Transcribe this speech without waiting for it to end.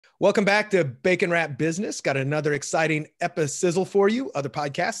Welcome back to Bacon Wrap Business. Got another exciting epi-sizzle for you. Other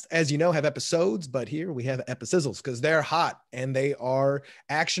podcasts, as you know, have episodes, but here we have epi-sizzles because they're hot and they are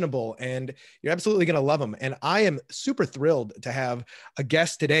actionable and you're absolutely going to love them. And I am super thrilled to have a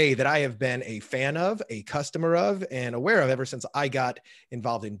guest today that I have been a fan of, a customer of, and aware of ever since I got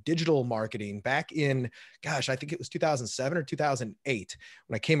involved in digital marketing back in, gosh, I think it was 2007 or 2008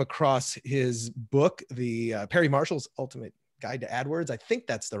 when I came across his book, the Perry Marshall's Ultimate Guide to AdWords. I think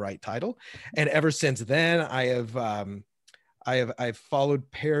that's the right title. And ever since then, I've followed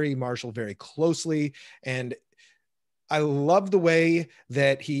Perry Marshall very closely, and I love the way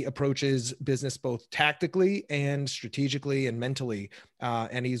that he approaches business both tactically and strategically and mentally.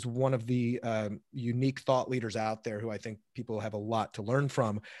 And he's one of the unique thought leaders out there who I think people have a lot to learn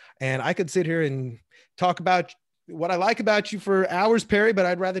from. And I could sit here and talk about what I like about you for hours, Perry, but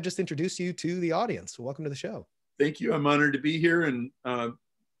I'd rather just introduce you to the audience. So welcome to the show. Thank you. I'm honored to be here, and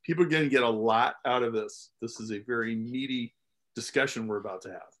people are going to get a lot out of this. This is a very meaty discussion we're about to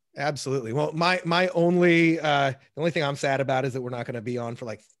have. Absolutely. Well, my only the only thing I'm sad about is that we're not going to be on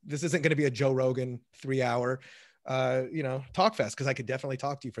for this isn't going to be a Joe Rogan 3-hour talk fest, because I could definitely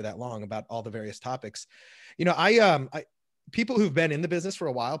talk to you for that long about all the various topics. I people who've been in the business for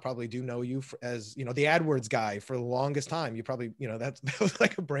a while probably do know you as, the AdWords guy for the longest time. You probably, that was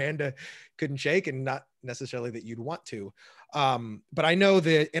like a brand I couldn't shake, and not necessarily that you'd want to. But I know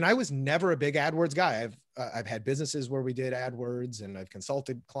that, and I was never a big AdWords guy. I've had businesses where we did AdWords, and I've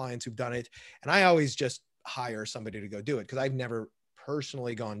consulted clients who've done it. And I always just hire somebody to go do it, because I've never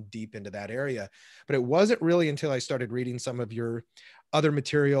personally gone deep into that area. But it wasn't really until I started reading some of your other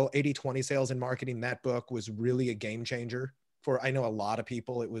material, 80/20 Sales and Marketing. That book was really a game changer for, I know, a lot of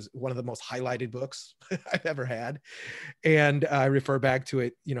people. It was one of the most highlighted books I've ever had. And I refer back to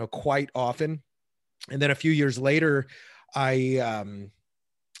it, quite often. And then a few years later, I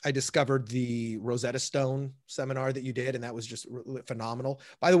discovered the Rosetta Stone seminar that you did, and that was just phenomenal.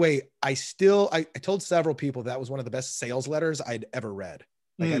 By the way, I told several people that was one of the best sales letters I'd ever read.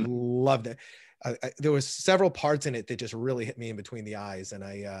 I loved it. There was several parts in it that just really hit me in between the eyes, and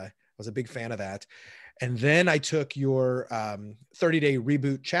I was a big fan of that. And then I took your 30-day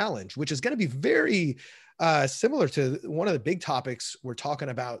reboot challenge, which is going to be very similar to one of the big topics we're talking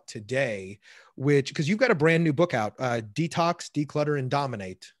about today, because you've got a brand new book out, Detox, Declutter, and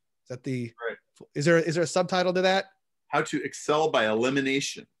Dominate. Is that right? Is there a subtitle to that? How to Excel by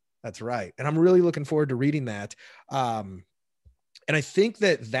Elimination. That's right. And I'm really looking forward to reading that. And I think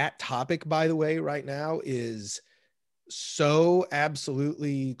that topic, by the way, right now is so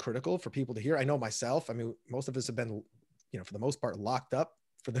absolutely critical for people to hear. I know myself, most of us have been, for the most part, locked up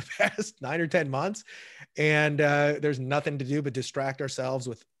for the past 9 or 10 months. And there's nothing to do but distract ourselves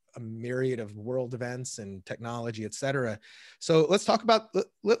with a myriad of world events and technology, et cetera. So let's talk about,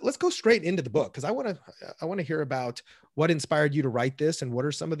 let's go straight into the book, because I want to hear about what inspired you to write this, and what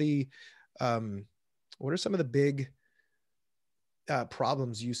are some of the big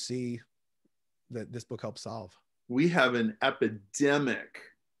problems you see that this book helps solve. We have an epidemic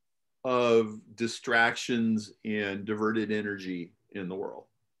of distractions and diverted energy in the world.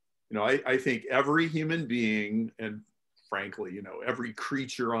 I think every human being, and frankly, every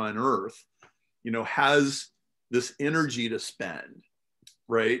creature on earth, has this energy to spend,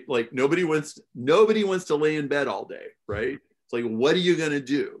 right? Like nobody wants to lay in bed all day, right? It's like, what are you going to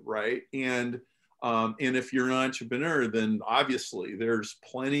do, right? And if you're an entrepreneur, then obviously there's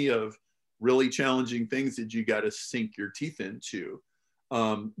plenty of really challenging things that you got to sink your teeth into.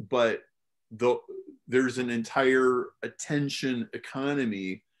 But there's an entire attention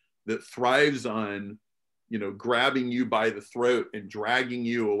economy that thrives on, grabbing you by the throat and dragging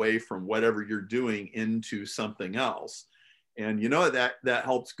you away from whatever you're doing into something else. And that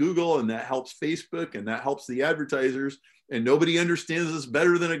helps Google, and that helps Facebook, and that helps the advertisers. And nobody understands this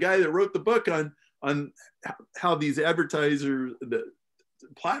better than a guy that wrote the book on how these the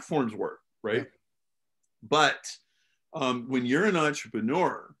platforms work. Right. Yeah. But when you're an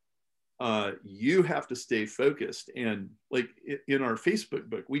entrepreneur, you have to stay focused. And like in our Facebook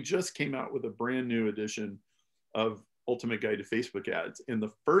book, we just came out with a brand new edition of Ultimate Guide to Facebook Ads. And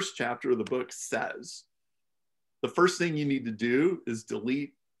the first chapter of the book says, the first thing you need to do is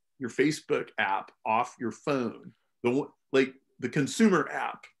delete your Facebook app off your phone, the consumer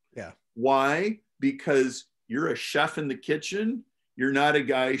app. Yeah. Why? Because you're a chef in the kitchen. You're not a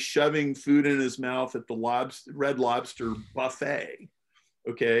guy shoving food in his mouth at the Red Lobster buffet,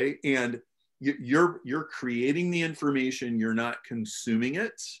 okay? And you're creating the information, you're not consuming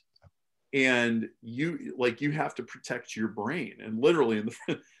it, and you have to protect your brain. And literally,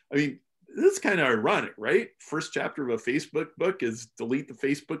 this is kind of ironic, right? First chapter of a Facebook book is delete the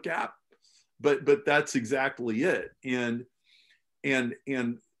Facebook app, but that's exactly it. And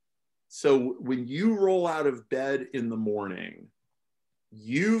so when you roll out of bed in the morning,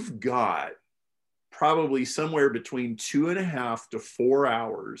 you've got probably somewhere between 2.5 to 4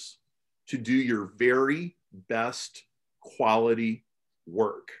 hours to do your very best quality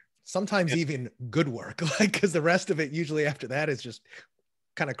work. Sometimes even good work, like, because the rest of it usually after that is just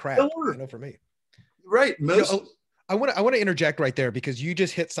kind of crap. I know for me. Right. I want to interject right there, because you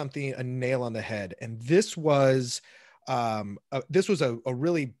just hit something, a nail on the head. And this was a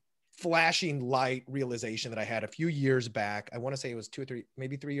really flashing light realization that I had a few years back. I want to say it was 2 or 3,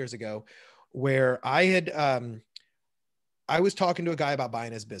 maybe 3 years ago, where I was talking to a guy about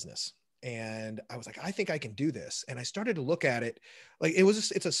buying his business. And I was like, I think I can do this. And I started to look at it like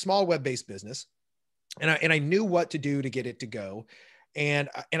it's a small web-based business. And I knew what to do to get it to go. And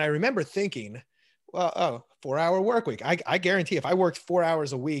I remember thinking, well, 4-hour work week. I guarantee if I worked 4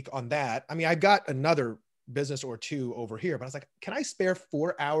 hours a week on that, I mean, I've got another business or two over here, but I was like, can I spare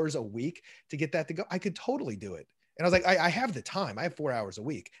 4 hours a week to get that to go? I could totally do it. And I was like, I have the time. I have 4 hours a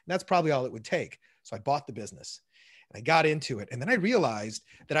week. And that's probably all it would take. So I bought the business and I got into it. And then I realized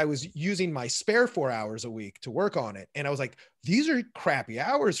that I was using my spare 4 hours a week to work on it. And I was like, these are crappy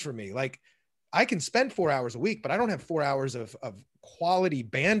hours for me. Like, I can spend 4 hours a week, but I don't have 4 hours of quality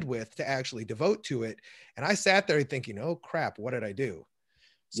bandwidth to actually devote to it. And I sat there thinking, oh crap, what did I do?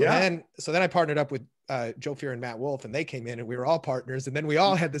 So then I partnered up with Joe Fear and Matt Wolf, and they came in and we were all partners. And then we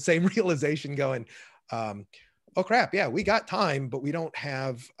all had the same realization going, oh crap, yeah, we got time, but we don't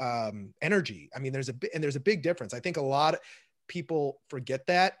have energy. I mean, there's a big difference. I think a lot of people forget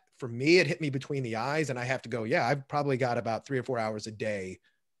that. For me, it hit me between the eyes, and I have to go, yeah, I've probably got about 3 or 4 hours a day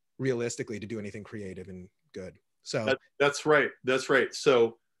realistically to do anything creative and good. So that's right.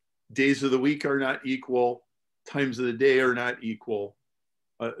 So days of the week are not equal. Times of the day are not equal.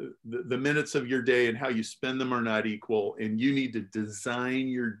 The minutes of your day and how you spend them are not equal. And you need to design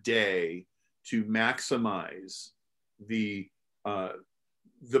your day to maximize the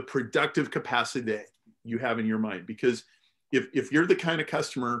productive capacity that you have in your mind. Because if you're the kind of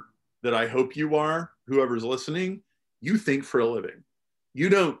customer that I hope you are, whoever's listening, you think for a living. You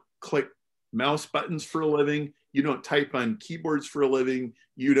don't click mouse buttons for a living. You don't type on keyboards for a living.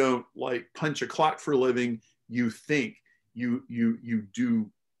 You don't like punch a clock for a living. You think. You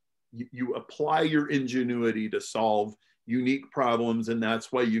apply your ingenuity to solve unique problems, and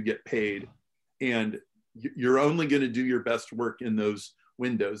that's why you get paid. And you're only going to do your best work in those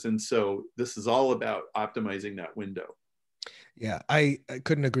windows. And so this is all about optimizing that window. Yeah, I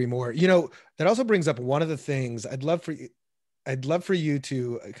couldn't agree more. You know, that also brings up one of the things I'd love for you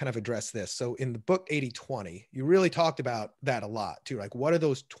to kind of address this. So in the book 80/20, you really talked about that a lot too. Like, what are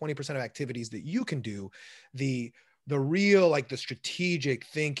those 20% of activities that you can do? The real, like the strategic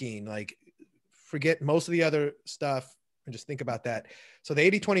thinking, like forget most of the other stuff and just think about that. So the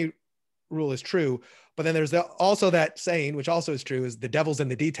 80/20 rule is true, but then there's also that saying, which also is true, is the devil's in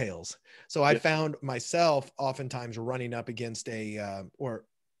the details. So I found myself oftentimes running up against or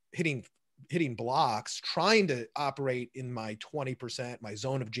hitting blocks, trying to operate in my 20%, my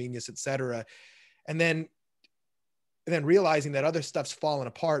zone of genius, et cetera. And then realizing that other stuff's falling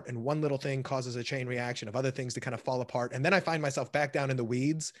apart, and one little thing causes a chain reaction of other things to kind of fall apart. And then I find myself back down in the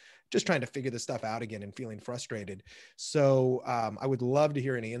weeds, just trying to figure this stuff out again and feeling frustrated. So I would love to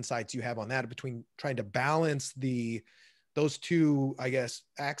hear any insights you have on that, between trying to balance those two, I guess,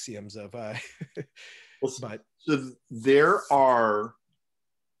 axioms of, but so there are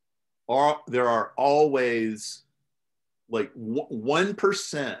always like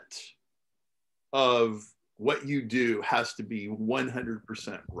 1% of what you do has to be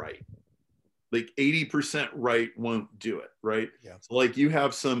 100% right. Like 80% right won't do it, right? Yeah. So like you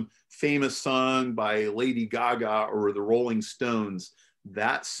have some famous song by Lady Gaga or the Rolling Stones,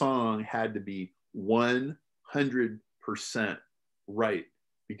 that song had to be 100% right,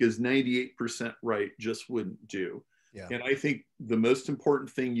 because 98% right just wouldn't do. Yeah. And I think the most important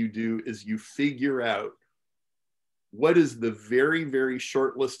thing you do is you figure out what is the very, very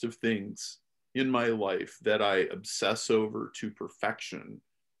short list of things in my life that I obsess over to perfection.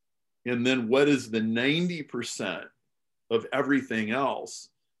 And then what is the 90% of everything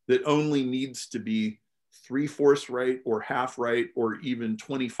else that only needs to be 3/4 right or half right or even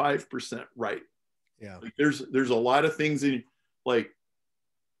 25% right. Yeah. Like there's a lot of things in, like,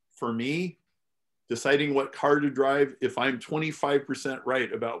 for me, deciding what car to drive, if I'm 25%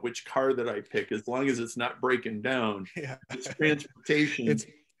 right about which car that I pick, as long as it's not breaking down, it's transportation,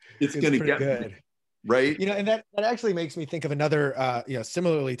 it's going to get good. me. Right. And that actually makes me think of another,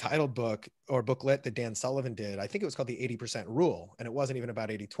 similarly titled book or booklet that Dan Sullivan did. I think it was called the 80% Rule, and it wasn't even about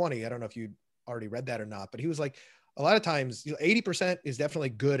 80/20. I don't know if you already read that or not, but he was like, a lot of times 80% is definitely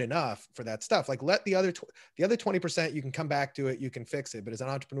good enough for that stuff. Like let the other 20%, you can come back to it, you can fix it. But as an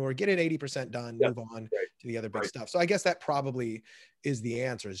entrepreneur, get it 80% done, move on to the other big stuff. So I guess that probably is the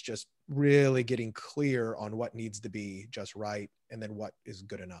answer, is just really getting clear on what needs to be just right, and then what is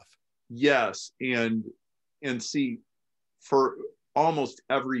good enough. Yes. And see, for almost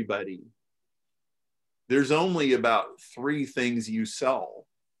everybody, there's only about 3 things you sell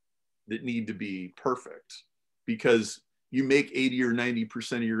that need to be perfect, because you make 80 or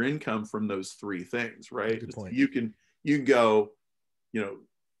 90% of your income from those 3 things, right? Good point. You can go,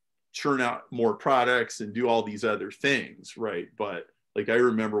 churn out more products and do all these other things, right? But like, I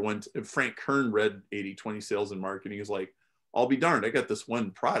remember when Frank Kern read 80/20 sales and marketing, he was like, I'll be darned, I got this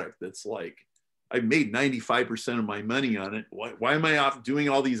one product that's like, I made 95% of my money on it. Why am I off doing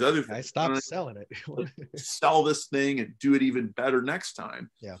all these other things? I stopped selling it. Sell this thing and do it even better next time.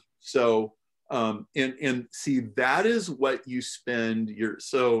 Yeah. So, and see, that is what you spend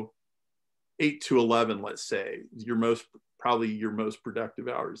so 8 to 11, let's say, probably your most productive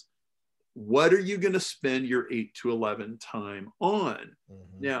hours. What are you going to spend your 8 to 11 time on?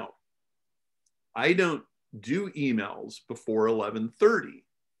 Mm-hmm. Now, I don't do emails before 11:30.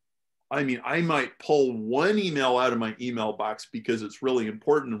 I mean, I might pull one email out of my email box because it's really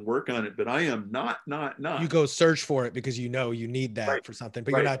important and work on it, but I am not. You go search for it because you need that for something,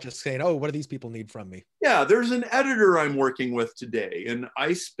 but you're not just saying, oh, what do these people need from me? Yeah, there's an editor I'm working with today, and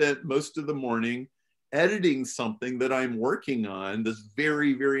I spent most of the morning editing something that I'm working on that's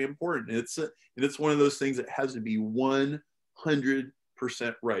very, very important. It's one of those things that has to be 100%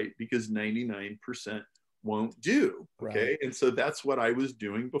 right, because 99% won't do. Okay. Right. And so that's what I was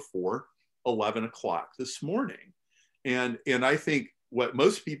doing before 11 o'clock this morning. And I think what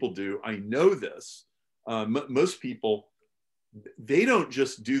most people do, I know this, most people, they don't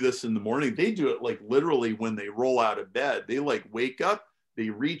just do this in the morning. They do it like literally when they roll out of bed. They like wake up, they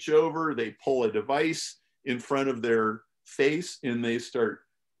reach over, they pull a device in front of their face, and they start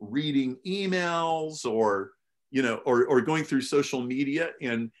reading emails or going through social media,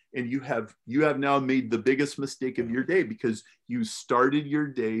 and you have now made the biggest mistake of your day, because you started your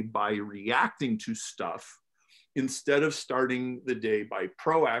day by reacting to stuff instead of starting the day by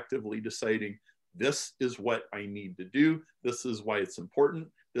proactively deciding, this is what I need to do. This is why it's important.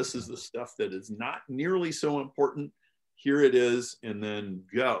 This is the stuff that is not nearly so important. Here it is, and then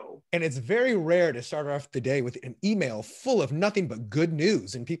go. And it's very rare to start off the day with an email full of nothing but good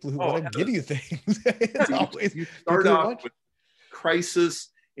news and people who want to give you things. It's always you start off with crisis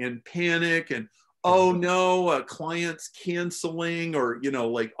and panic and, oh no, a client's canceling, or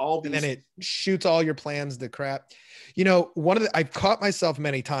like all these. And then it shoots all your plans to crap. I've caught myself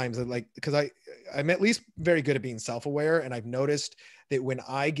many times, because I'm at least very good at being self-aware, and I've noticed that when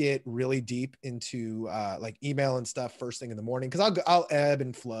I get really deep into like email and stuff first thing in the morning, because I'll ebb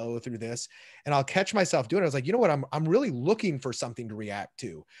and flow through this, and I'll catch myself doing it. I was like, you know what? I'm really looking for something to react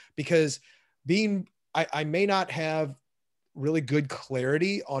to, because I may not have really good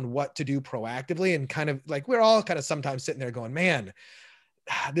clarity on what to do proactively, and kind of like, we're all kind of sometimes sitting there going, man,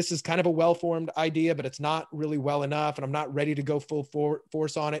 this is kind of a well-formed idea, but it's not really well enough, and I'm not ready to go full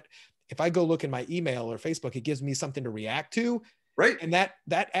force on it. If I go look in my email or Facebook, it gives me something to react to. Right. And that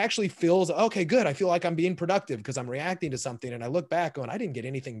actually feels, okay, good. I feel like I'm being productive because I'm reacting to something. And I look back going, I didn't get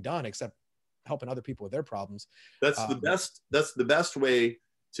anything done except helping other people with their problems. That's the best way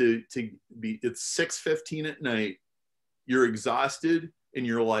to be. It's 6:15 at night. You're exhausted and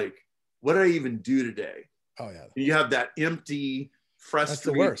you're like, what did I even do today? Oh yeah. You have that empty,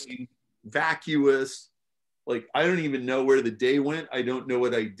 frustrating, vacuous, like, I don't even know where the day went. I don't know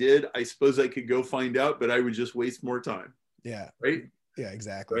what I did. I suppose I could go find out, but I would just waste more time. Yeah. Right. Yeah,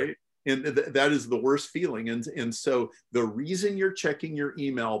 exactly. Right. And that is the worst feeling. And so the reason you're checking your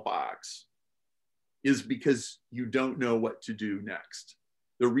email box is because you don't know what to do next.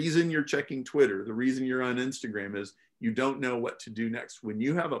 The reason you're checking Twitter, the reason you're on Instagram, is you don't know what to do next. When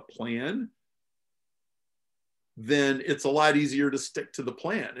you have a plan, then it's a lot easier to stick to the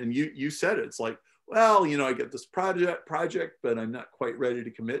plan. And you said it. It's like, well, I get this project, but I'm not quite ready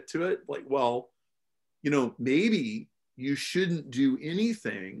to commit to it. Like, well, maybe you shouldn't do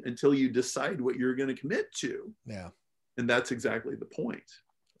anything until you decide what you're going to commit to. Yeah. And that's exactly the point.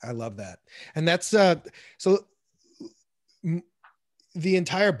 I love that. And that's, so the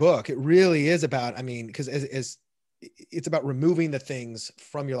entire book, it really is about, because as it's about removing the things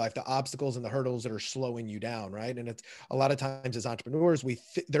from your life, the obstacles and the hurdles that are slowing you down. Right. And it's a lot of times as entrepreneurs,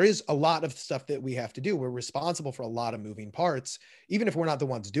 there is a lot of stuff that we have to do. We're responsible for a lot of moving parts, even if we're not the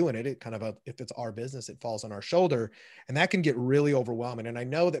ones doing it. It kind of, if it's our business, it falls on our shoulder, and that can get really overwhelming. And I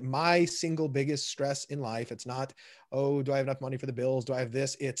know that my single biggest stress in life, it's not, oh, do I have enough money for the bills? Do I have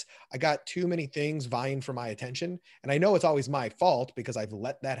this? It's, I got too many things vying for my attention. And I know it's always my fault because I've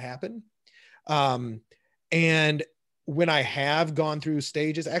let that happen. And when I have gone through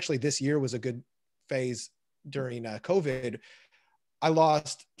stages, actually this year was a good phase during COVID. I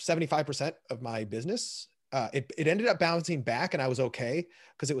lost 75% of my business. It ended up bouncing back and I was okay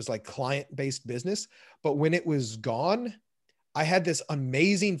because it was like client-based business. But when it was gone, I had this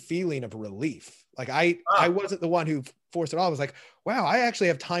amazing feeling of relief. Like I wasn't the one who forced it all. I was like, wow, I actually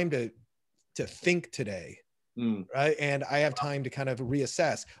have time to think today. Right. And I have time to kind of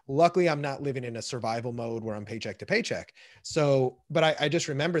reassess. Luckily, I'm not living in a survival mode where I'm paycheck to paycheck. So, but I just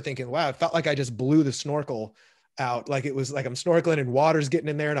remember thinking, wow, it felt like I just blew the snorkel out. Like it was like I'm snorkeling and water's getting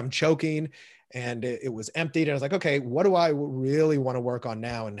in there and I'm choking and it was emptied. And I was like, okay, what do I really want to work on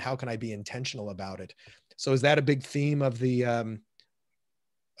now? And how can I be intentional about it? So is that a big theme of the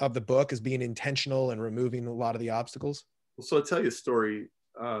book, is being intentional and removing a lot of the obstacles? So I'll tell you a story.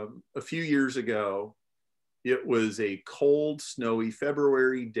 A few years ago, it was a cold, snowy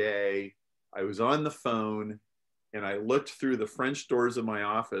February day. I was on the phone and I looked through the French doors of my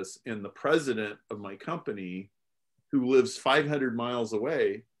office, and the president of my company, who lives 500 miles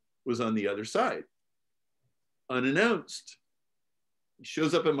away, was on the other side, unannounced. He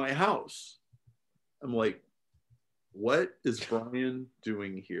shows up at my house. I'm like, what is Brian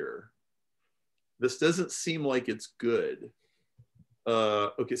doing here? This doesn't seem like it's good.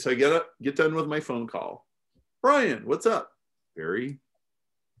 Okay, so I get done with my phone call. Brian, what's up? Barry,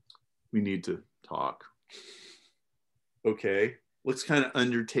 we need to talk. Okay, looks kind of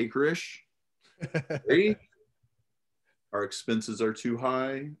Undertaker-ish. Barry, our expenses are too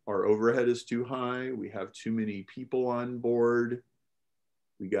high. Our overhead is too high. We have too many people on board.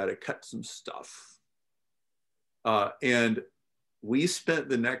 We got to cut some stuff. And we spent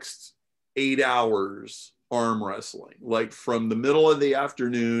the next 8 hours arm wrestling, like from the middle of the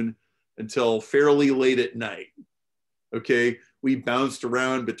afternoon until fairly late at night. Okay, we bounced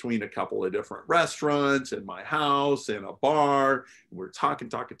around between a couple of different restaurants and my house and a bar. And we're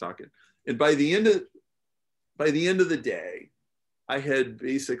talking. And by the end of the day, I had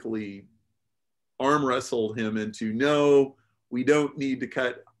basically arm wrestled him into, no, we don't need to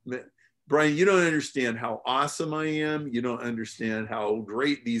cut. Brian, you don't understand how awesome I am. You don't understand how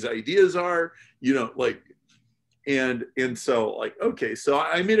great these ideas are. You don't like. And so like, okay, so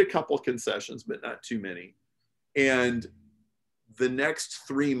I made a couple of concessions, but not too many. And the next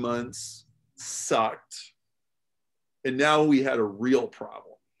 3 months sucked. And now we had a real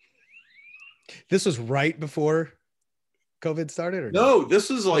problem. This was right before COVID started? Or no,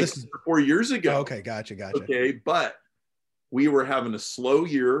 this is like 4 years ago. Oh, okay, gotcha. Okay, but we were having a slow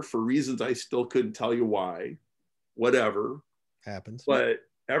year for reasons I still couldn't tell you why. Whatever. Happens. But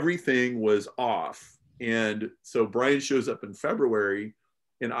everything was off. And so Brian shows up in February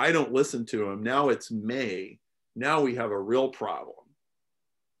and I don't listen to him. Now it's May. Now we have a real problem.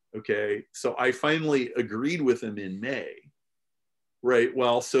 Okay. So I finally agreed with him in May. Right.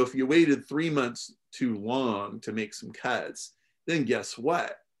 Well, so if you waited 3 months too long to make some cuts, then guess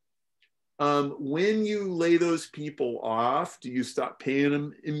what? When you lay those people off, do you stop paying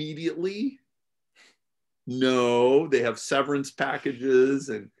them immediately? No, they have severance packages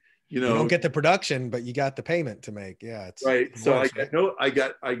and, you don't get the production, but you got the payment to make. Yeah. It's right. So worse,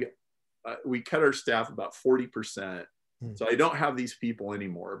 we cut our staff about 40%. So I don't have these people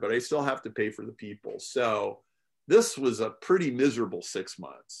anymore, but I still have to pay for the people. So this was a pretty miserable 6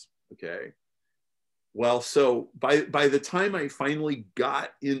 months. Okay. Well, so by the time I finally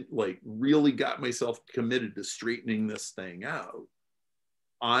got in, like really got myself committed to straightening this thing out,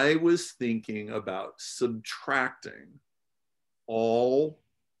 I was thinking about subtracting all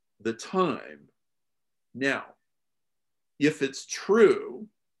the time. Now, if it's true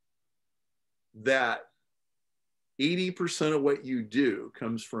that 80% of what you do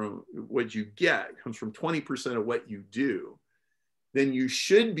comes from what you get, comes from 20% of what you do, then you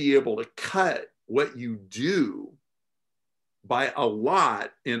should be able to cut what you do by a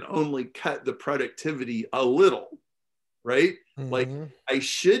lot and only cut the productivity a little, right? Mm-hmm. Like I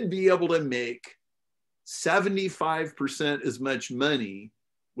should be able to make 75% as much money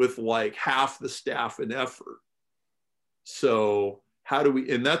with like half the staff and effort. So how do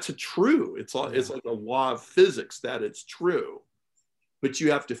we, and that's true. It's like a law of physics that it's true, but you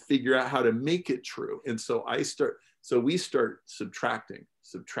have to figure out how to make it true. And so So we start subtracting,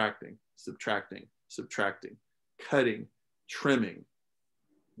 cutting, trimming,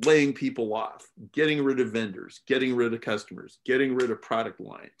 laying people off, getting rid of vendors, getting rid of customers, getting rid of product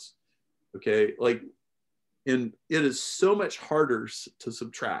lines. Okay. Like, and it is so much harder to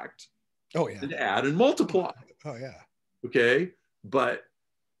subtract than to add and multiply. Oh yeah. Okay. But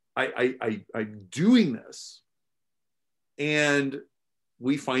I'm doing this, and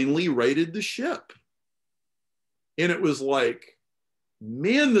we finally righted the ship. And it was like,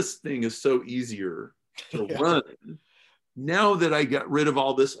 man, this thing is so easier to run now that I got rid of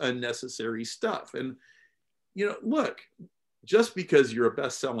all this unnecessary stuff. And, you know, look, just because you're a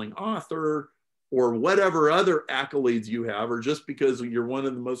best-selling author or whatever other accolades you have, or just because you're one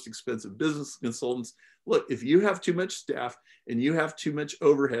of the most expensive business consultants, look, if you have too much staff and you have too much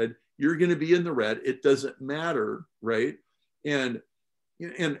overhead, you're going to be in the red. It doesn't matter, right? And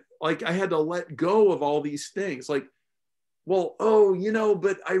like, I had to let go of all these things. Like, well, oh, you know,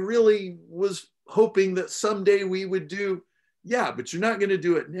 but I really was hoping that someday we would do, yeah, but you're not going to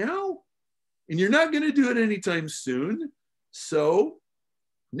do it now, and you're not going to do it anytime soon. So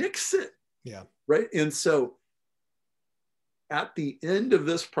nix it. Yeah. Right. And so at the end of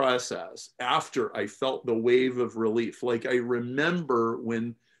this process, after I felt the wave of relief, like, I remember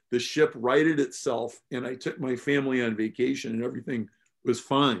when the ship righted itself and I took my family on vacation and everything was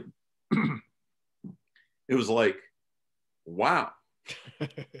fine. It was like, wow,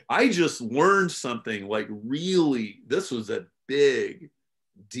 I just learned something. Like, really, this was a big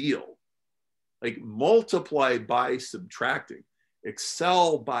deal. Like, multiply by subtracting,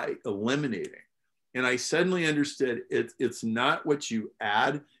 excel by eliminating. And I suddenly understood it's not what you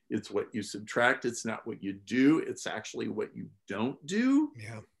add, it's what you subtract. It's not what you do, it's actually what you don't do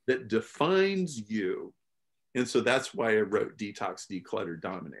that defines you. And so that's why I wrote Detox, Declutter,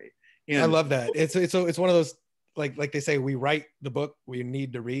 Dominate. And I love that. It's one of those, like they say, we write the book we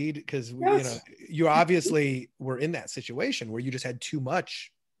need to read, because you know, you obviously were in that situation where you just had too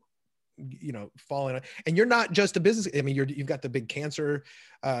much, you know, falling on. And you're not just a business. I mean, you've got the big cancer,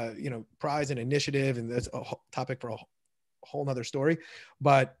 you know, prize and initiative, and that's a topic for a whole nother story.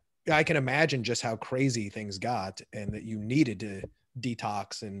 But I can imagine just how crazy things got, and that you needed to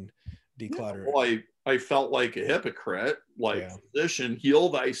detox and declutter. Yeah, well, I felt like a hypocrite, like, physician,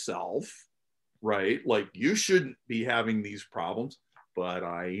 heal thyself, right? Like, you shouldn't be having these problems, but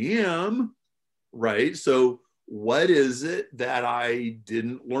I am, right? So what is it that I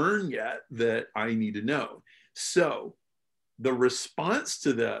didn't learn yet that I need to know? So the response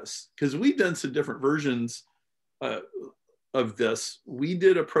to this, because we've done some different versions of this, we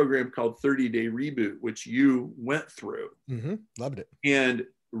did a program called 30-Day Reboot, which you went through. Loved it. And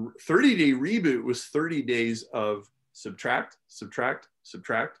 30-Day Reboot was 30 days of subtract,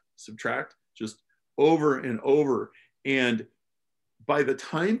 just over and over. And by the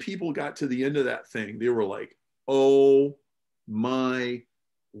time people got to the end of that thing, they were like, oh my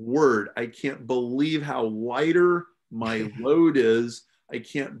word, I can't believe how lighter my load is. I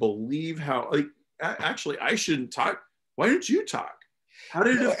can't believe how, like, actually, I shouldn't talk. Why don't you talk? How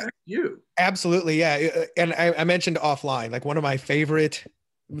did it affect you? Absolutely. Yeah. And I mentioned offline, like, one of my favorite,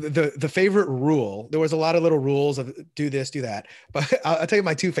 the favorite rule, there was a lot of little rules of do this, do that, but I'll tell you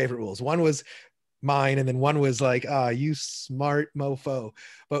my two favorite rules. One was mine, and then one was like, you smart mofo.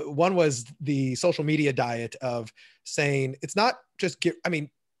 But one was the social media diet of saying, it's not just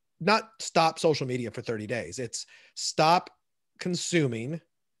not stop social media for 30 days. It's stop consuming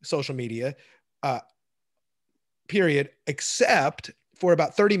social media, period, except for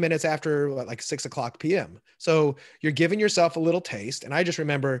about 30 minutes after like 6:00 p.m. So you're giving yourself a little taste. And I just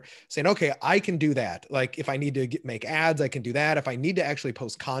remember saying, okay, I can do that. Like, if I need to make ads, I can do that. If I need to actually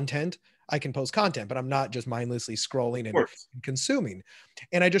post content, I can post content, but I'm not just mindlessly scrolling and consuming.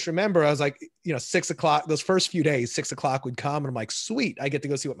 And I just remember I was like, you know, 6:00, those first few days, 6:00 would come, and I'm like, sweet, I get to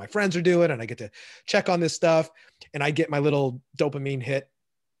go see what my friends are doing, and I get to check on this stuff, and I get my little dopamine hit.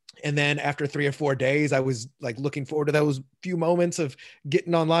 And then after 3 or 4 days, I was like looking forward to those few moments of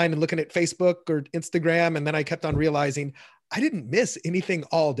getting online and looking at Facebook or Instagram. And then I kept on realizing I didn't miss anything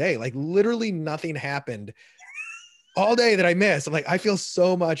all day. Like, literally nothing happened all day that I missed. I'm like, I feel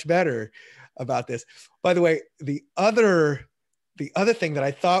so much better about this. By the way, the other thing that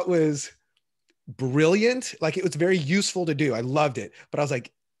I thought was brilliant, like, it was very useful to do. I loved it, but I was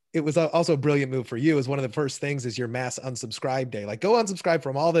like, it was also a brilliant move for you. Is one of the first things is your mass unsubscribe day. Like, go unsubscribe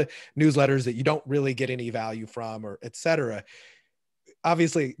from all the newsletters that you don't really get any value from, or et cetera.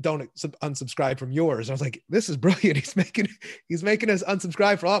 Obviously, don't unsubscribe from yours. I was like, this is brilliant. He's making us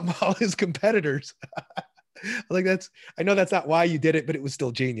unsubscribe from all his competitors. Like, I know that's not why you did it, but it was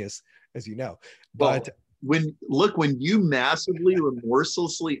still genius, as you know. But when you massively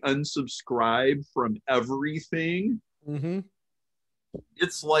remorselessly unsubscribe from everything, Mm-hmm.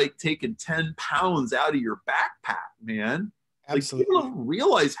 it's like taking 10 pounds out of your backpack, man. Like, people Absolutely. don't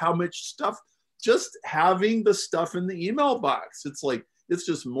realize how much stuff, just having the stuff in the email box, it's like, it's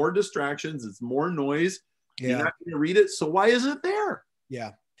just more distractions, it's more noise. You're Yeah. not going to read it, so why is it there?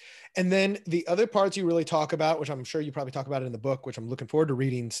 Yeah. And then the other parts you really talk about, which I'm sure you probably talk about it in the book, which I'm looking forward to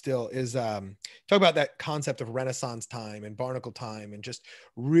reading still, is talk about that concept of Renaissance time and barnacle time, and just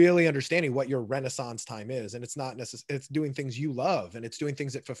really understanding what your Renaissance time is. And it's not necessarily, it's doing things you love, and it's doing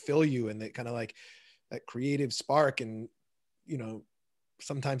things that fulfill you, and that kind of like that creative spark. And, you know,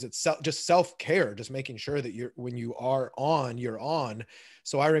 sometimes it's just self-care, just making sure that when you are on, you're on.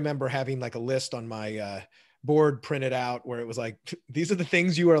 So I remember having like a list on my, board printed out where it was like, these are the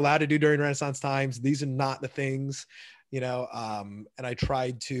things you are allowed to do during Renaissance times. These are not the things, you know. And I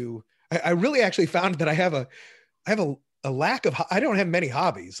tried to, I really actually found that I have a lack of, I don't have many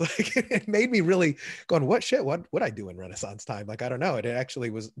hobbies. Like, it made me really going, what I do in Renaissance time? Like, I don't know. It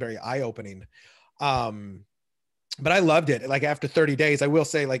actually was very eye-opening. But I loved it. Like, after 30 days, I will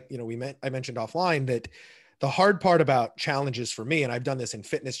say, like, you know, I mentioned offline that the hard part about challenges for me, and I've done this in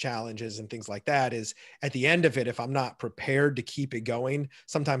fitness challenges and things like that, is at the end of it, if I'm not prepared to keep it going,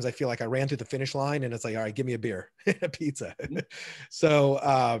 sometimes I feel like I ran through the finish line and it's like, all right, give me a beer, a pizza.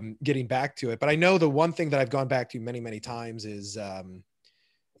 So getting back to it. But I know the one thing that I've gone back to many, many times is,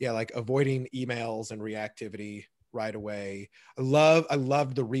 like avoiding emails and reactivity right away. I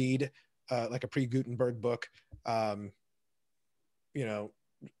love to read like a pre-Gutenberg book, you know,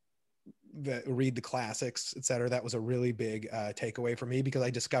 read the classics, et cetera. That was a really big takeaway for me, because I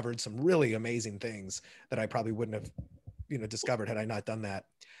discovered some really amazing things that I probably wouldn't have, you know, discovered had I not done that.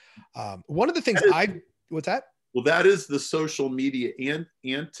 One of the things what's that? Well, that is the social media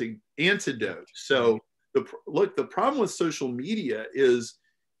antidote. So the problem with social media is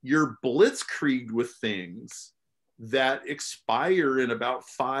you're blitzkrieged with things that expire in about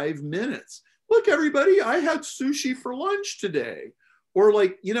 5 minutes. Look, everybody, I had sushi for lunch today. Or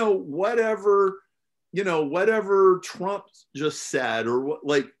like, whatever Trump just said, or what,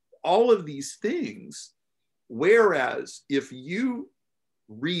 like all of these things. Whereas if you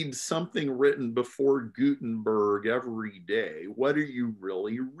read something written before Gutenberg every day, what are you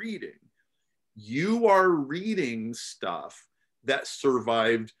really reading? You are reading stuff that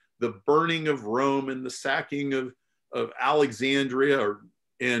survived the burning of Rome and the sacking of Alexandria,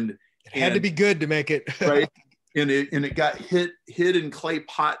 and it had to be good to make it. Right. And it got hid in clay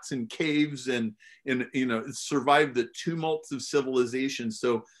pots and caves, and it survived the tumults of civilization.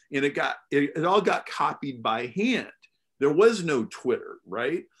 So, and it all got copied by hand. There was no Twitter,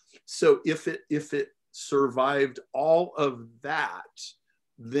 right? So if it survived all of that,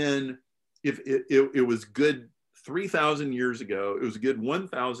 then if it was good 3,000 years ago, it was good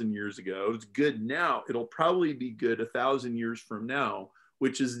 1,000 years ago, it was good now, it'll probably be good 1,000 years from now,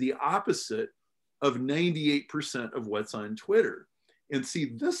 which is the opposite of 98% of what's on Twitter. And see,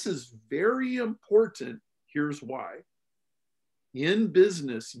 this is very important. Here's why. In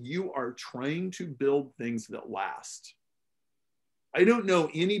business, you are trying to build things that last. I don't know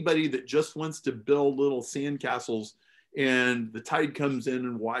anybody that just wants to build little sandcastles and the tide comes in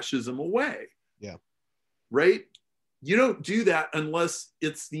and washes them away. Yeah. Right? You don't do that unless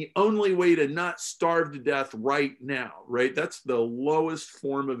it's the only way to not starve to death right now, right? That's the lowest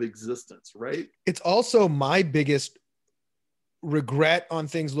form of existence, right? It's also my biggest regret on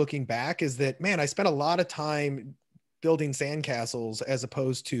things looking back is that, man, I spent a lot of time building sandcastles as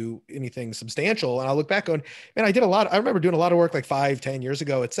opposed to anything substantial. And I look back on, man, I remember doing a lot of work like 5-10 years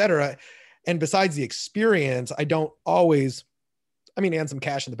ago, et cetera. And besides the experience, I don't always, and some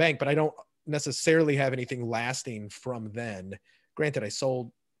cash in the bank, but I don't necessarily have anything lasting from then. Granted, I sold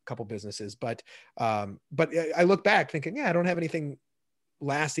a couple businesses, but I look back thinking, I don't have anything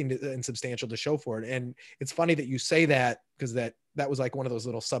lasting and substantial to show for it. And it's funny that you say that, because that was like one of those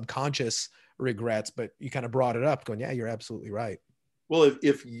little subconscious regrets, but you kind of brought it up going, yeah, you're absolutely right. Well,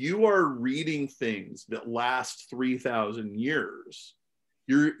 if you are reading things that last 3,000 years,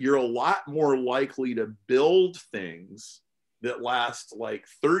 you're a lot more likely to build things that last like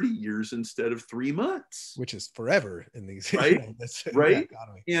 30 years instead of 3 months, which is forever in these, right? Right.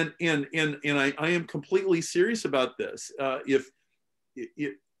 Yeah, and I am completely serious about this. If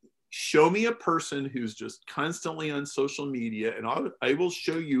show me a person who's just constantly on social media, and I will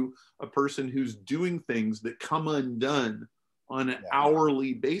show you a person who's doing things that come undone on an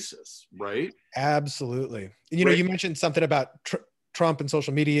hourly basis, right? Absolutely. You know, you mentioned something about Trump and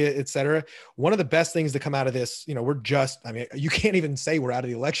social media, et cetera. One of the best things to come out of this, I mean, you can't even say we're out of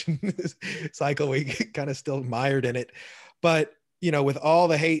the election cycle. We kind of still mired in it, but with all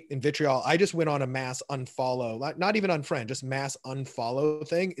the hate and vitriol, I just went on a mass unfollow, not even unfriend, just mass unfollow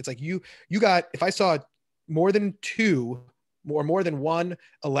thing. It's like if I saw more than two or more than one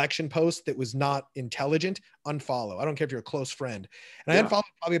election post that was not intelligent, unfollow. I don't care if you're a close friend. And I unfollowed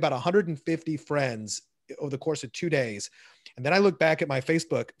probably about 150 friends over the course of 2 days. And then I look back at my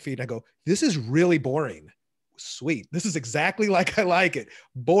Facebook feed and I go, this is really boring. Sweet. This is exactly like I like it.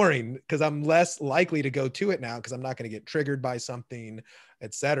 Boring, because I'm less likely to go to it now because I'm not going to get triggered by something,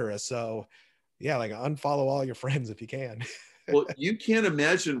 etc. So yeah, like unfollow all your friends if you can. Well, you can't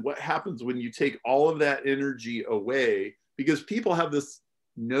imagine what happens when you take all of that energy away, because people have this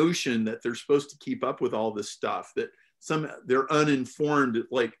notion that they're supposed to keep up with all this stuff, that they're uninformed.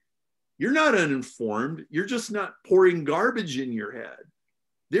 Like, you're not uninformed. You're just not pouring garbage in your head.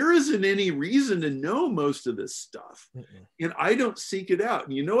 There isn't any reason to know most of this stuff. And I don't seek it out.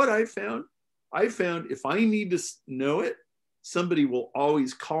 And you know what I found? I found if I need to know it, somebody will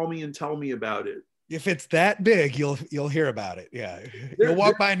always call me and tell me about it. If it's that big, you'll hear about it. Yeah. You'll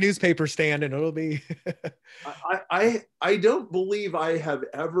walk by a newspaper stand and it'll be. I don't believe I have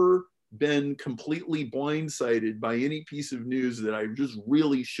ever been completely blindsided by any piece of news that I just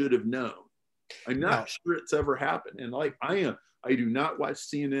really should have known. I'm not sure it's ever happened. And like I do not watch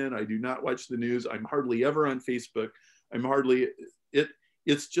CNN. I do not watch the news. I'm hardly ever on Facebook.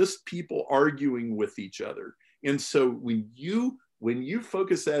 It's just people arguing with each other. And so when you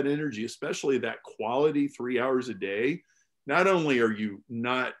focus that energy, especially that quality 3 hours a day, not only are you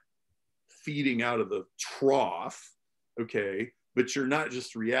not feeding out of the trough, okay, but you're not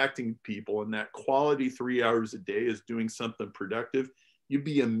just reacting to people, and that quality 3 hours a day is doing something productive. You'd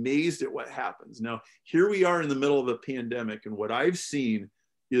be amazed at what happens. Now, here we are in the middle of a pandemic, and what I've seen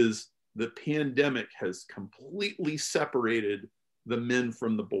is the pandemic has completely separated the men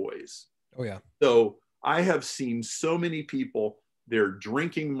from the boys. Oh, yeah. So I have seen so many people, they're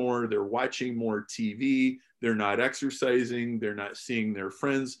drinking more, they're watching more TV, they're not exercising, they're not seeing their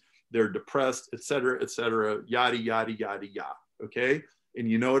friends, they're depressed, et cetera, yada, yada, yada, yada, okay? And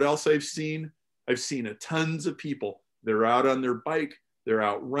you know what else I've seen? I've seen tons of people, they're out on their bike, they're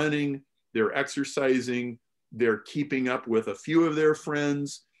out running, they're exercising, they're keeping up with a few of their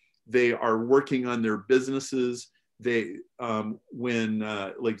friends, they are working on their businesses. They,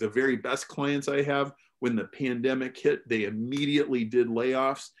 like the very best clients I have, when the pandemic hit, they immediately did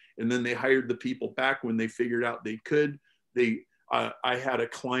layoffs, and then they hired the people back when they figured out they could. I had a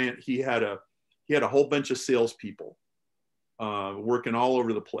client, he had a whole bunch of salespeople working all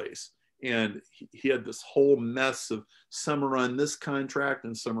over the place. And he had this whole mess of some are on this contract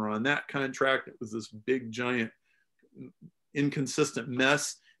and some are on that contract. It was this big, giant, inconsistent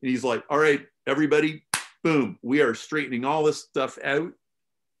mess. And he's like, all right, everybody, boom, we are straightening all this stuff out.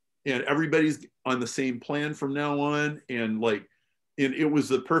 And everybody's on the same plan from now on. And it was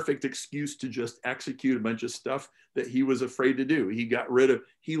the perfect excuse to just execute a bunch of stuff that he was afraid to do.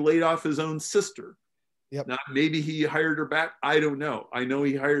 He laid off his own sister. Yep. Now, maybe he hired her back. I don't know. I know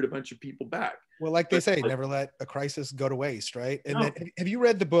he hired a bunch of people back. Well, like they say, never let a crisis go to waste, right? And No. then, have you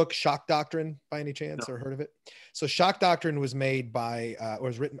read the book Shock Doctrine by any chance, No. or heard of it? So Shock Doctrine was made by, or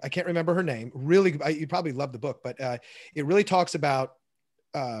was written, I can't remember her name. Really, you probably love the book, but it really talks about,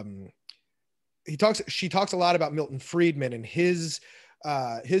 she talks a lot about Milton Friedman and his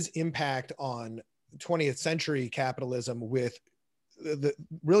impact on 20th century capitalism with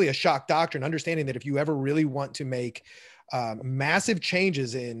really a shock doctrine, understanding that if you ever really want to make massive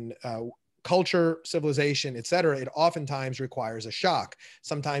changes in culture, civilization, et cetera, it oftentimes requires a shock.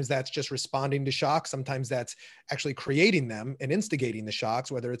 Sometimes that's just responding to shock. Sometimes that's actually creating them and instigating the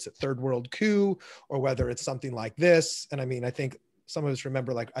shocks, whether it's a third world coup or whether it's something like this. And I mean, I think some of us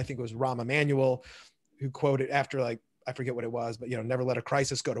remember, I think it was Rahm Emanuel who quoted after I forget what it was, but, never let a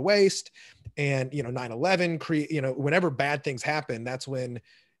crisis go to waste. And, 9/11, whenever bad things happen, that's when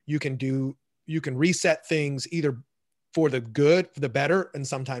you can reset things either for the good, for the better, and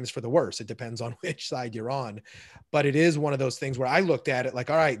sometimes for the worse. It depends on which side you're on. But it is one of those things where I looked at it like,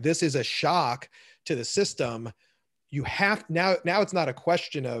 all right, this is a shock to the system. You have now it's not a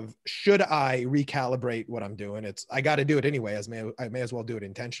question of should I recalibrate what I'm doing. It's I got to do it anyway. I may as well do it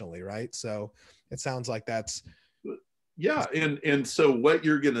intentionally, right? So it sounds like that's. Yeah, and so what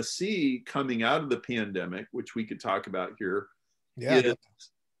you're going to see coming out of the pandemic, which we could talk about here,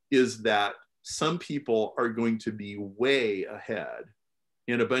 is that some people are going to be way ahead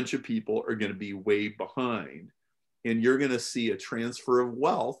and a bunch of people are going to be way behind. And you're going to see a transfer of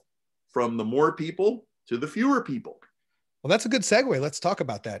wealth from the more people to the fewer people. Well, that's a good segue. Let's talk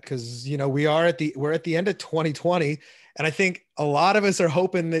about that because we're at the end of 2020, and I think a lot of us are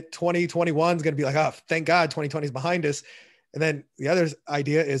hoping that 2021 is going to be like, oh, thank God 2020 is behind us. And then the other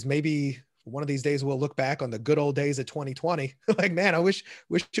idea is maybe one of these days we'll look back on the good old days of 2020. Like, man, I wish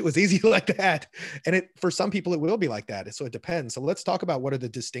it was easy like that. And for some people it will be like that. So it depends. So let's talk about what are the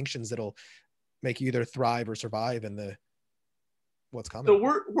distinctions that'll make you either thrive or survive in the what's coming. So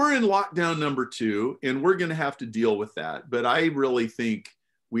we're in lockdown number 2, and we're going to have to deal with that. But I really think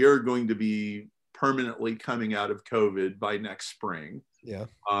we are going to be permanently coming out of COVID by next spring. Yeah.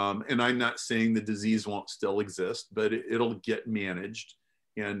 And I'm not saying the disease won't still exist, but it'll get managed,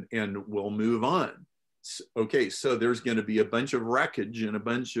 and we'll move on. Okay, so there's going to be a bunch of wreckage and a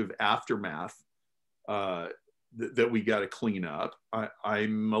bunch of aftermath that we got to clean up.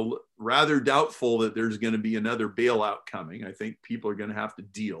 I'm rather doubtful that there's going to be another bailout coming. I think people are going to have to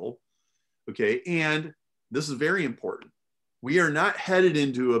deal. Okay, and this is very important. We are not headed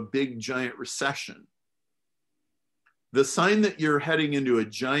into a big giant recession. The sign that you're heading into a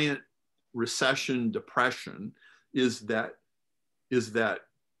giant recession, depression, is that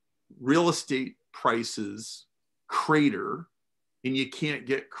real estate prices crater and you can't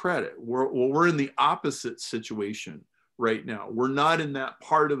get credit. We're in the opposite situation right now. We're not in that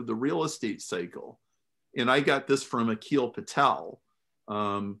part of the real estate cycle. And I got this from Akil Patel,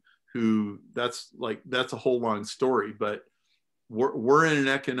 who that's a whole long story, but we're in an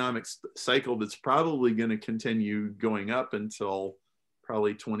economic cycle that's probably going to continue going up until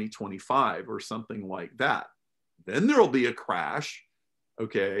probably 2025 or something like that. Then there'll be a crash,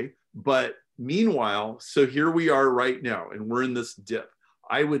 okay? But meanwhile, so here we are right now, and we're in this dip.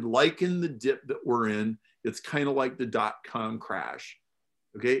 I would liken the dip that we're in, it's kind of like the dot-com crash,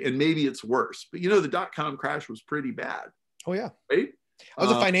 okay? And maybe it's worse, but the dot-com crash was pretty bad. Oh yeah. Right? I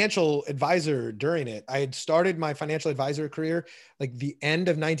was a financial advisor during it. I had started my financial advisor career like the end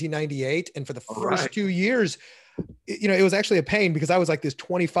of 1998. And for the first 2 years, it was actually a pain because I was like this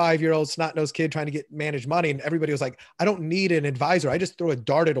 25-year-old snot-nosed kid trying to manage money. And everybody was like, I don't need an advisor. I just throw a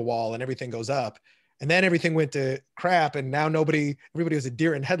dart at a wall and everything goes up. And then everything went to crap. And now everybody was a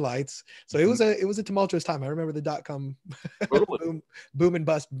deer in headlights. So it was a tumultuous time. I remember the dot-com Totally. boom and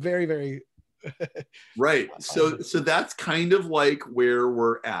bust. Very, very right. So that's kind of like where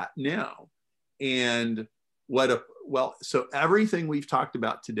we're at now. And so everything we've talked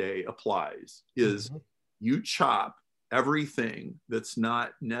about today applies is you chop everything that's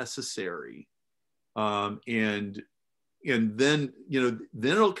not necessary. And then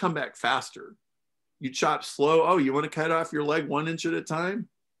it'll come back faster. You chop slow. Oh, you want to cut off your leg 1 inch at a time?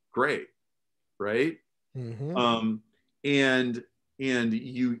 Great. Right. And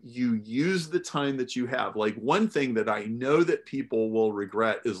you use the time that you have. Like, one thing that I know that people will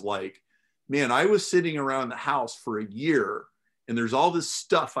regret is like, man, I was sitting around the house for a year and there's all this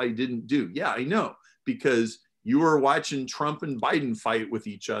stuff I didn't do. Yeah, I know, because you were watching Trump and Biden fight with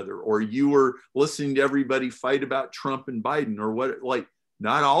each other, or you were listening to everybody fight about Trump and Biden, or what. Like,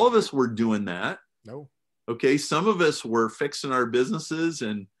 not all of us were doing that. No. Okay. Some of us were fixing our businesses,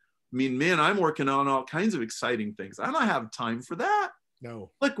 and I mean, man, I'm working on all kinds of exciting things. I don't have time for that.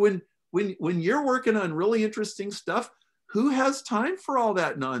 No. Look, when you're working on really interesting stuff, who has time for all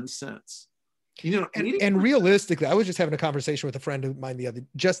that nonsense? And realistically, I was just having a conversation with a friend of mine the other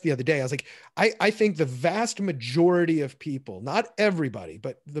day. I was like, I think the vast majority of people, not everybody,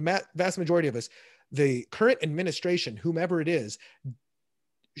 but the vast majority of us, the current administration, whomever it is,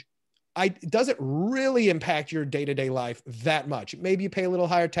 it doesn't really impact your day-to-day life that much. Maybe you pay a little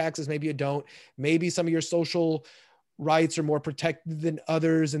higher taxes, maybe you don't. Maybe some of your social rights are more protected than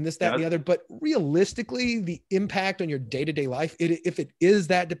others, and this, that, and the other. But realistically, the impact on your day-to-day life, if it is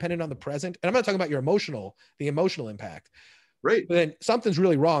that dependent on the present, and I'm not talking about the emotional impact, right? But then something's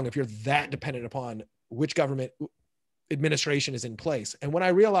really wrong if you're that dependent upon which government administration is in place. And when I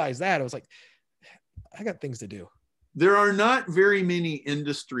realized that, I was like, I got things to do. There are not very many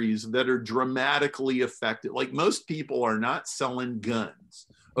industries that are dramatically affected. Like, most people are not selling guns.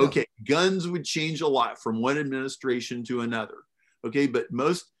 Okay, no. Guns would change a lot from one administration to another. Okay, but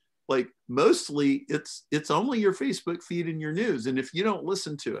mostly it's only your Facebook feed and your news, and if you don't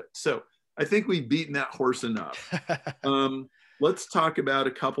listen to it. So I think we've beaten that horse enough. Let's talk about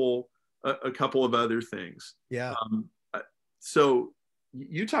a couple of other things. Yeah. So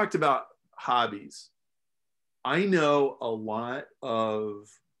you talked about hobbies. I know a lot of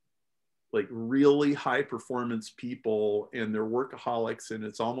like really high performance people, and they're workaholics, and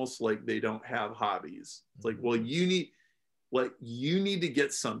it's almost like they don't have hobbies. It's like, well, you need to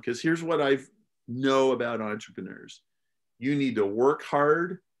get some, because here's what I know about entrepreneurs. You need to work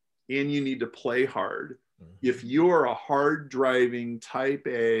hard and you need to play hard. If you're a hard driving type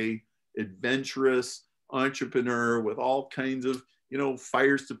A, adventurous entrepreneur with all kinds of,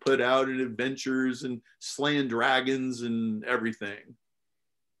 fires to put out and adventures and slaying dragons and everything,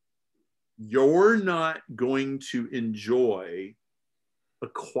 you're not going to enjoy a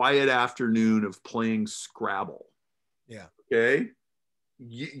quiet afternoon of playing Scrabble. Yeah. Okay.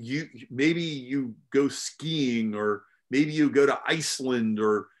 You maybe you go skiing, or maybe you go to Iceland,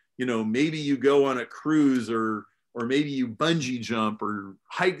 or maybe you go on a cruise, or maybe you bungee jump or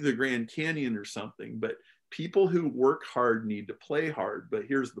hike the Grand Canyon or something. But people who work hard need to play hard. But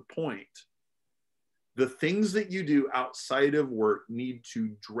here's the point. The things that you do outside of work need to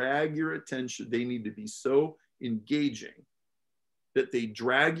drag your attention. They need to be so engaging that they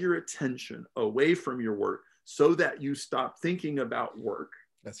drag your attention away from your work, so that you stop thinking about work.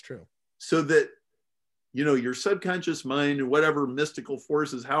 That's true. So that, your subconscious mind and whatever mystical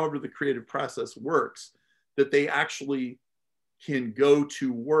forces, however the creative process works, that they actually can go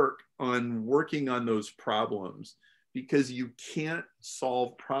to work on working on those problems, because you can't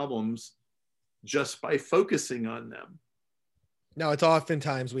solve problems just by focusing on them. No, it's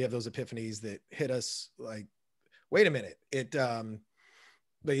oftentimes we have those epiphanies that hit us like, wait a minute,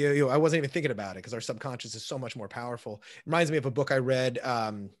 but I wasn't even thinking about it, because our subconscious is so much more powerful. It reminds me of a book I read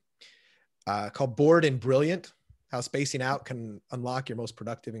called Bored and Brilliant: How Spacing Out Can Unlock Your Most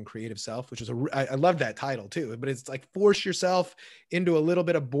Productive and Creative Self, which is I love that title too, but it's like, force yourself into a little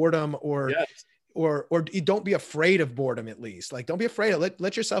bit of boredom, or, Yes. or don't be afraid of boredom. At least, like, don't be afraid of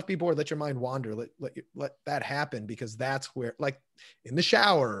let yourself be bored. Let your mind wander. Let that happen, because that's where, like in the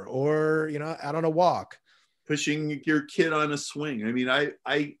shower, or, out on a walk. Pushing your kid on a swing. I mean,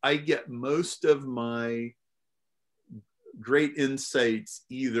 I get most of my great insights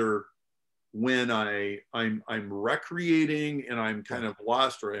either when I'm recreating and I'm kind of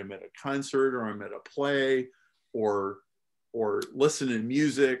lost, or I'm at a concert, or I'm at a play, or listening to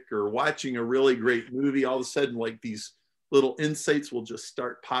music, or watching a really great movie. All of a sudden, like, these little insights will just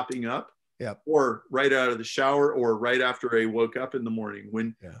start popping up. Yeah. Or right out of the shower, or right after I woke up in the morning.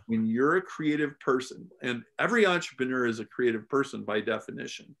 When you're a creative person, and every entrepreneur is a creative person by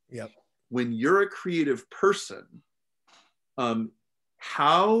definition. Yep. When you're a creative person,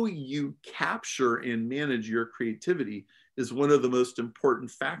 how you capture and manage your creativity is one of the most important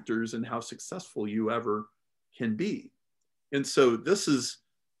factors in how successful you ever can be. And so this is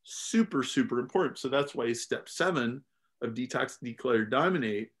super, super important. So that's why step 7 of Detox, Declutter,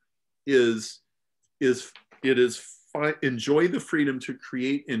 Dominate is enjoy the freedom to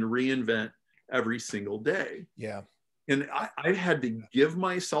create and reinvent every single day. Yeah. And I had to give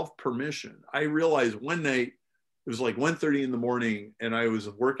myself permission. I realized one night, it was like 1:30 in the morning, and I was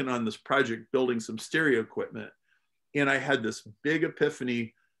working on this project, building some stereo equipment. And I had this big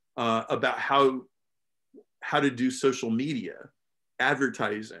epiphany about how to do social media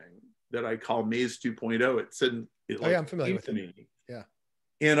advertising that I call Maze 2.0. It said, I'm familiar with it. Yeah.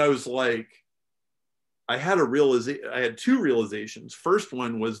 And I was like, I had two realizations. First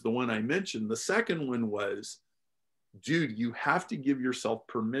one was the one I mentioned. The second one was, dude, you have to give yourself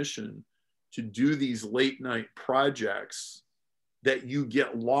permission to do these late night projects that you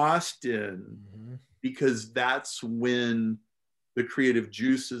get lost in, because that's when the creative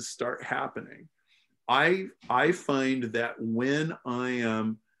juices start happening. I find that when I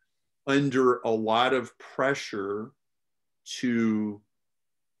am under a lot of pressure to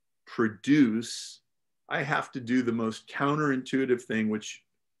produce, I have to do the most counterintuitive thing, which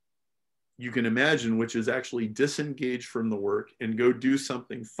you can imagine, which is actually disengage from the work and go do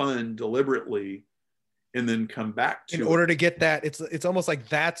something fun deliberately, and then come back to in order to get that. It's almost like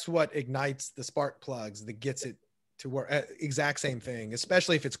that's what ignites the spark plugs that gets it to work. Exact same thing,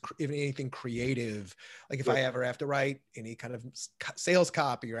 especially if anything creative. Like if I ever have to write any kind of sales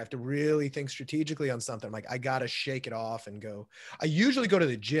copy, or I have to really think strategically on something, I'm like, I got to shake it off and go. I usually go to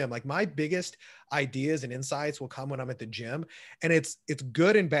the gym. Like my biggest ideas and insights will come when I'm at the gym, and it's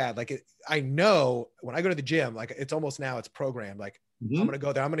good and bad. Like I know when I go to the gym, like it's almost now it's programmed. Like I'm going to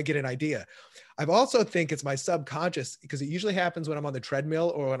go there, I'm going to get an idea. I've also think it's my subconscious, because it usually happens when I'm on the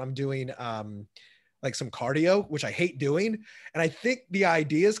treadmill, or when I'm doing, like some cardio, which I hate doing. And I think the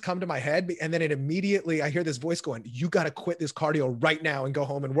ideas come to my head, and then I hear this voice going, you got to quit this cardio right now and go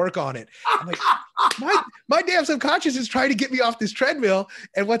home and work on it. I'm like, my damn subconscious is trying to get me off this treadmill.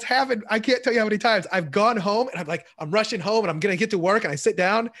 And what's happened, I can't tell you how many times I've gone home, and I'm rushing home, and I'm going to get to work, and I sit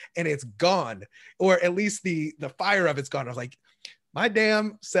down and it's gone, or at least the fire of it's gone. I was like, my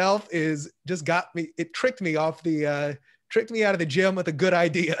damn self just got me. It tricked me out of the gym with a good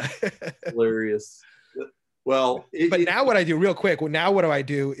idea. Hilarious. Well, but now what I do real quick, what do I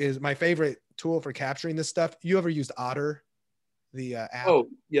do is my favorite tool for capturing this stuff. You ever used Otter, the app? Oh,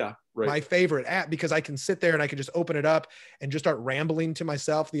 yeah, right. My favorite app, because I can sit there and I can just open it up and just start rambling to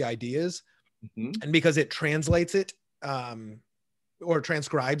myself the ideas. Mm-hmm. And because it translates it or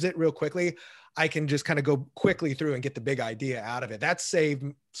transcribes it real quickly, I can just kind of go quickly through and get the big idea out of it. That saved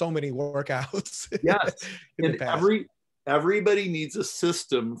so many workouts. Yes. In the And past. everybody needs a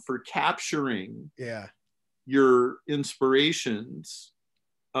system for capturing Yeah. your inspirations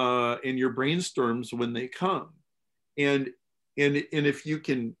and your brainstorms when they come. And if you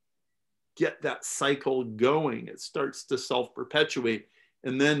can get that cycle going, it starts to self-perpetuate.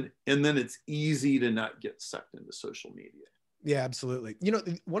 And then it's easy to not get sucked into social media. Yeah, absolutely. You know,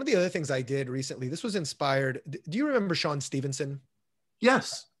 one of the other things I did recently, this was inspired. Do you remember Sean Stevenson?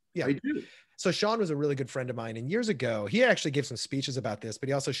 Yes, Yeah. I do. So Sean was a really good friend of mine. And years ago, he actually gave some speeches about this, but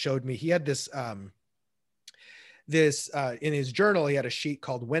he also showed me, he had this, in his journal, he had a sheet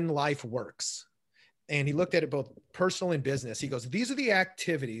called When Life Works. And he looked at it both personal and business. He goes, these are the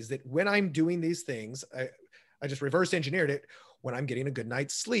activities that when I'm doing these things, I just reverse engineered it. When I'm getting a good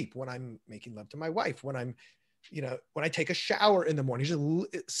night's sleep, when I'm making love to my wife, when I'm, when I take a shower in the morning,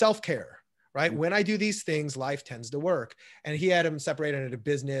 just self-care, right? Mm-hmm. When I do these things, life tends to work. And he had them separated into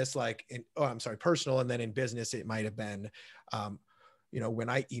business, personal. And then in business, it might've been, when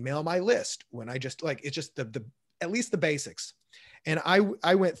I email my list, when I just it's just at least the basics. And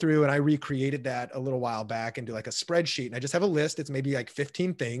I went through and I recreated that a little while back into like a spreadsheet. And I just have a list. It's maybe like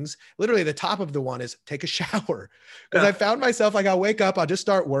 15 things. Literally the top of the one is take a shower. Because I found myself like, I'll wake up, I'll just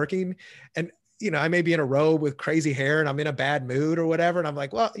start working. And, I may be in a robe with crazy hair and I'm in a bad mood or whatever. And I'm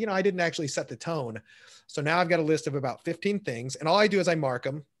like, well, I didn't actually set the tone. So now I've got a list of about 15 things. And all I do is I mark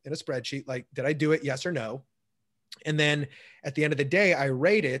them in a spreadsheet. Like, did I do it? Yes or no? And then at the end of the day, I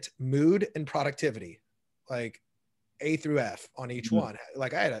rate it mood and productivity. Like, A through F on each one.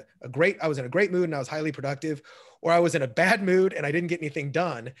 Like I had I was in a great mood and I was highly productive, or I was in a bad mood and I didn't get anything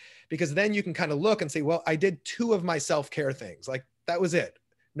done, because then you can kind of look and say, well, I did 2 of my self-care things. Like that was it.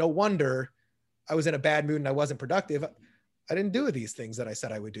 No wonder I was in a bad mood and I wasn't productive. I didn't do these things that I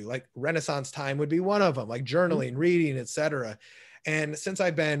said I would do. Like Renaissance time would be one of them, like journaling, reading, etc. And since I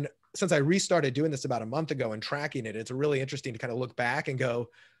restarted doing this about a month ago and tracking it, it's really interesting to kind of look back and go,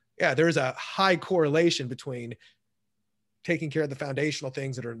 yeah, there's a high correlation between taking care of the foundational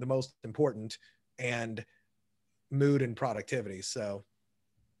things that are the most important and mood and productivity. So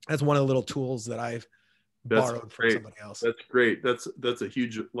that's one of the little tools that I've borrowed from somebody else. That's great. That's a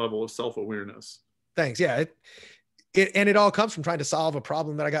huge level of self-awareness. Thanks. Yeah. It all comes from trying to solve a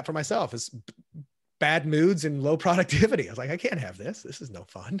problem that I got for myself, is bad moods and low productivity. I was like, I can't have this. This is no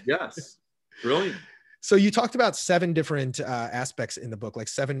fun. Yes. Brilliant. So you talked about 7 different aspects in the book, like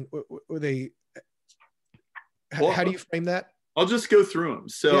 7, were they, how do you frame that? I'll just go through them.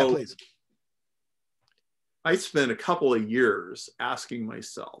 So yeah, please. I spent a couple of years asking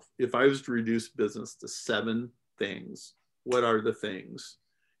myself, if I was to reduce business to 7 things, what are the things?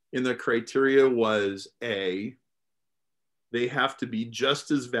 And the criteria was A, they have to be just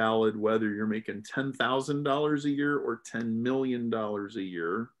as valid whether you're making $10,000 a year or $10 million a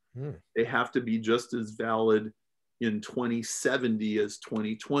year. They have to be just as valid in 2070 as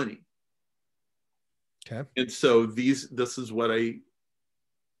 2020. Okay. And so this is what I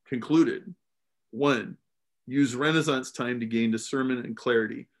concluded. 1, use Renaissance time to gain discernment and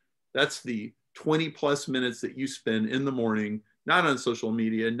clarity. That's the 20 plus minutes that you spend in the morning, not on social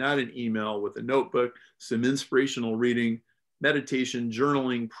media, not an email, with a notebook, some inspirational reading, meditation,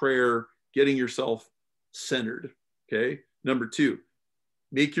 journaling, prayer, getting yourself centered. Okay. Number 2,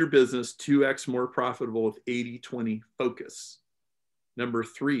 make your business 2x more profitable with 80-20 focus. Number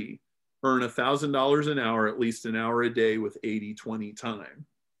 3, earn $1,000 an hour, at least an hour a day with 80-20 time.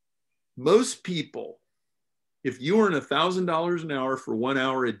 Most people, if you earn $1,000 an hour for 1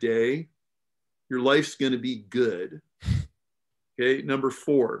 hour a day, your life's going to be good. Okay. Number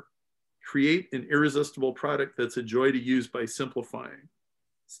 4, create an irresistible product that's a joy to use by simplifying.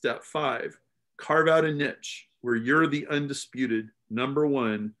 Step 5, carve out a niche where you're the undisputed number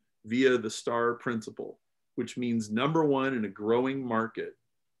 1 via the STAR principle, which means number 1 in a growing market.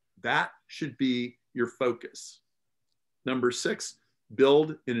 That should be your focus. Number 6,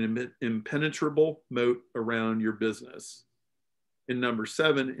 build an impenetrable moat around your business. And number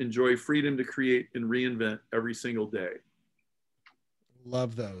 7, enjoy freedom to create and reinvent every single day.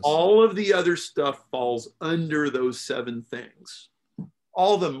 Love those. All of the other stuff falls under those 7 things.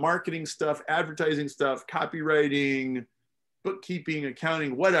 All the marketing stuff, advertising stuff, copywriting, bookkeeping,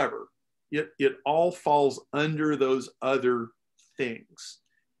 accounting, whatever. It all falls under those other things.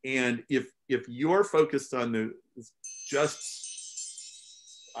 And if you're focused on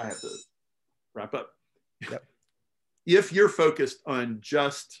I have to wrap up. Yep. If you're focused on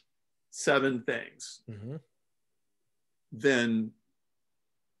just 7 things, then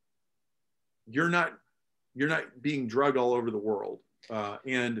you're not being drugged all over the world.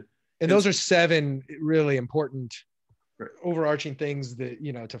 And those are 7 really important right. overarching things that,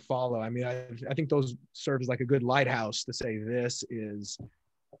 you know, to follow. I mean, I think those serve as like a good lighthouse to say this is,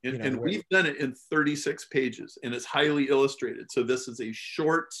 and we've done it in 36 pages, and it's highly illustrated. So this is a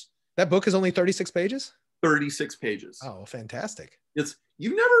short. That book is only 36 pages? 36 pages. Oh, fantastic.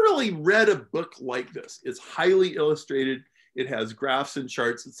 You've never really read a book like this. It's highly illustrated. It has graphs and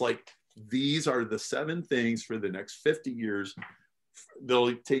charts. It's like, these are the 7 things for the next 50 years.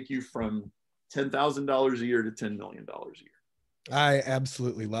 They'll take you from $10,000 a year to $10 million a year. I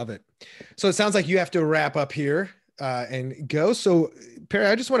absolutely love it. So it sounds like you have to wrap up here and go. So Perry,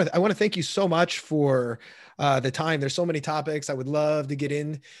 I want to thank you so much for the time. There's so many topics. I would love to get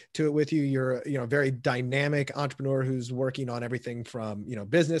into it with you. You're, you know, a very dynamic entrepreneur who's working on everything from, you know,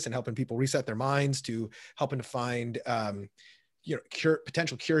 business and helping people reset their minds to helping to find, you know,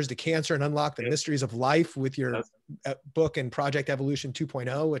 potential cures to cancer and unlock the mysteries of life with your book and Project Evolution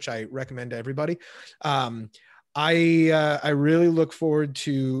 2.0, which I recommend to everybody. I really look forward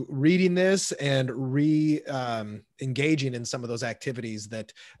to reading this and engaging in some of those activities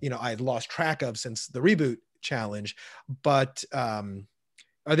that, you know, I had lost track of since the reboot challenge. But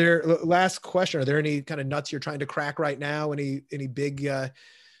last question, are there any kind of nuts you're trying to crack right now? Any big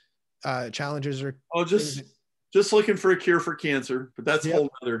challenges or? Oh, just looking for a cure for cancer, but that's a whole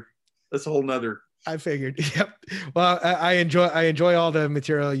nother. I figured. Yep. Well, I enjoy all the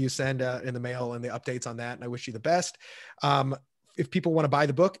material you send in the mail and the updates on that. And I wish you the best. If people want to buy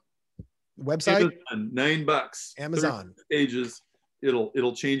the book, website, Amazon, $9, Amazon pages.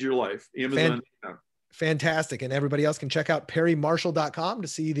 It'll change your life. Amazon. Fantastic. And everybody else can check out perrymarshall.com to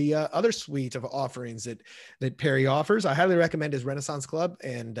see the other suite of offerings that Perry offers. I highly recommend his Renaissance Club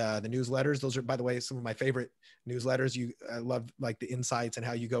and the newsletters. Those are, by the way, some of my favorite newsletters. I love like the insights and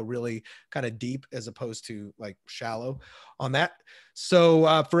how you go really kind of deep as opposed to like shallow on that.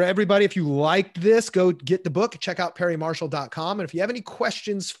 So for everybody, if you liked this, go get the book, check out perrymarshall.com. And if you have any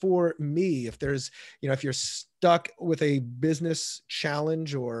questions for me, if you're stuck with a business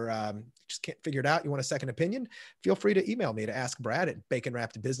challenge or just can't figure it out, you want a second opinion, feel free to email me to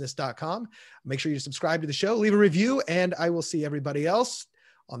askbrad@baconwrappedbusiness.com. Make sure you subscribe to the show, leave a review, and I will see everybody else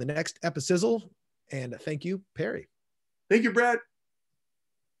on the next episode. And thank you, Perry. Thank you, Brad.